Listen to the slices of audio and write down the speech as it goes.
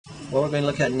what we're going to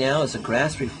look at now is a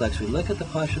grasp reflex. We look at the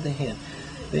posture of the hand.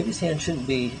 Baby's hand shouldn't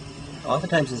be,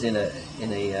 oftentimes is in a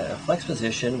flex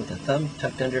position with the thumb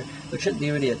tucked under, but shouldn't be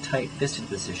really a tight fisted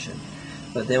position.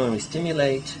 But then when we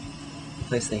stimulate,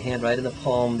 place the hand right in the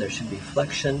palm, there should be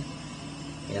flexion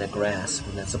and a grasp,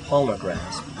 and that's a palmar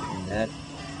grasp. And that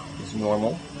is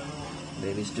normal.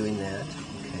 Baby's doing that.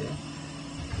 Okay.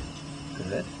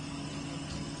 Good.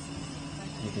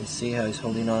 You can see how he's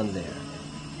holding on there.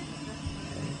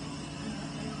 Okay.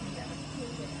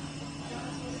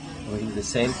 We can do the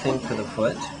same thing for the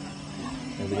foot.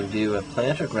 And we can do a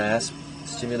plantar grasp,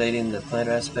 stimulating the plantar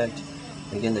aspect.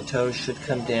 And again, the toes should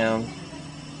come down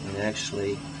and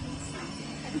actually,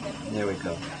 there we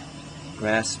go,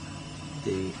 grasp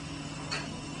the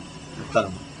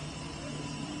thumb.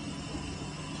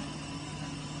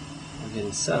 We're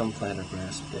getting some plantar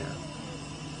grasp there.